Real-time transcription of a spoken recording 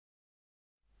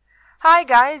Hi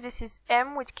guys, this is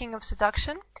M with King of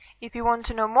Seduction. If you want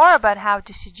to know more about how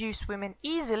to seduce women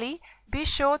easily, be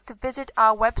sure to visit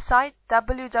our website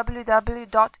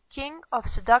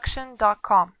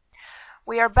www.kingofseduction.com.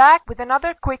 We are back with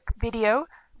another quick video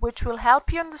which will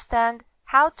help you understand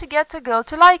how to get a girl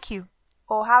to like you,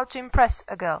 or how to impress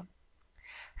a girl.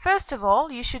 First of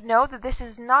all, you should know that this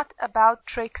is not about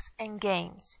tricks and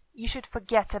games. You should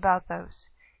forget about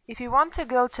those. If you want a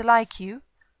girl to like you,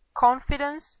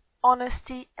 confidence,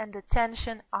 honesty and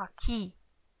attention are key.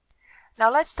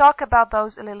 Now let's talk about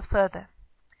those a little further.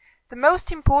 The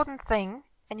most important thing,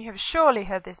 and you have surely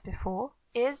heard this before,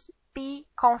 is be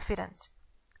confident.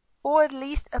 Or at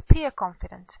least appear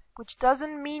confident, which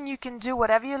doesn't mean you can do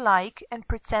whatever you like and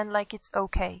pretend like it's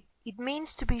okay. It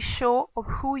means to be sure of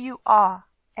who you are,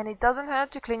 and it doesn't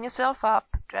hurt to clean yourself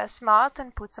up, dress smart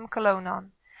and put some cologne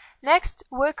on. Next,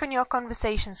 work on your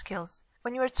conversation skills.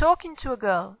 When you are talking to a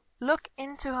girl, look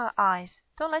into her eyes.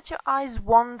 Don't let your eyes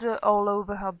wander all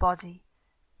over her body.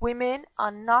 Women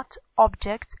are not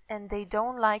objects and they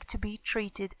don't like to be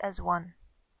treated as one.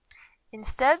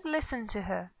 Instead, listen to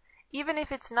her, even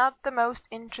if it's not the most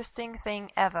interesting thing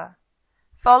ever.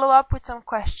 Follow up with some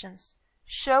questions.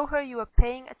 Show her you are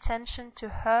paying attention to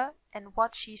her and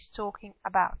what she's talking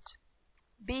about.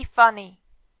 Be funny.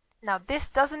 Now this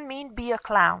doesn't mean be a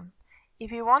clown.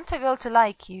 If you want a girl to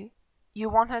like you, you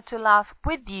want her to laugh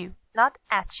with you, not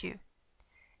at you.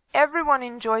 Everyone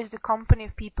enjoys the company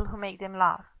of people who make them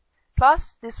laugh.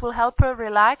 Plus, this will help her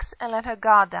relax and let her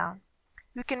guard down.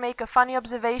 You can make a funny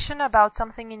observation about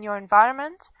something in your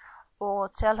environment, or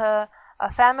tell her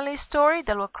a family story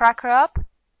that will crack her up.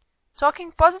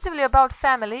 Talking positively about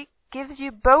family gives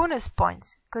you bonus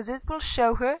points, because it will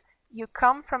show her you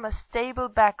come from a stable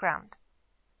background.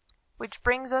 Which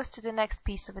brings us to the next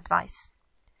piece of advice.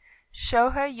 Show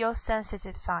her your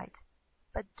sensitive side,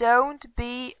 but don't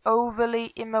be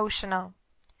overly emotional.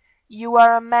 You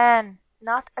are a man,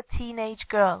 not a teenage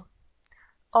girl.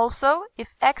 Also,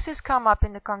 if exes come up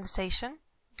in the conversation,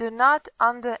 do not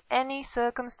under any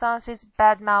circumstances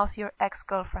badmouth your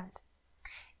ex-girlfriend.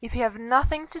 If you have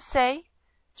nothing to say,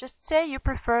 just say you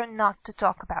prefer not to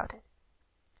talk about it.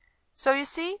 So you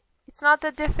see, it's not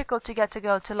that difficult to get a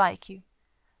girl to like you.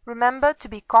 Remember to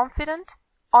be confident,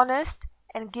 honest,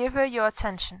 and give her your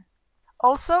attention.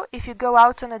 Also, if you go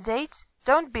out on a date,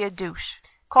 don't be a douche.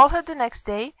 Call her the next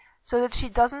day so that she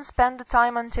doesn't spend the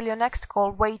time until your next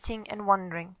call waiting and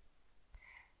wondering.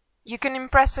 You can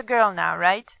impress a girl now,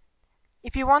 right?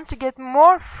 If you want to get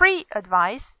more free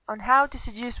advice on how to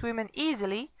seduce women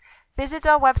easily, visit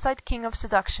our website King of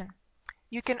Seduction.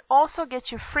 You can also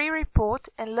get your free report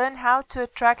and learn how to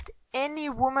attract any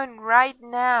woman right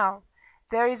now.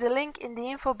 There is a link in the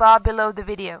info bar below the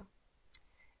video.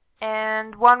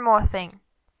 And one more thing.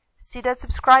 See that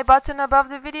subscribe button above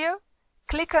the video?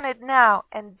 Click on it now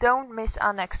and don't miss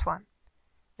our next one.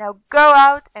 Now go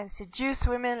out and seduce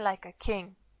women like a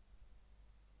king.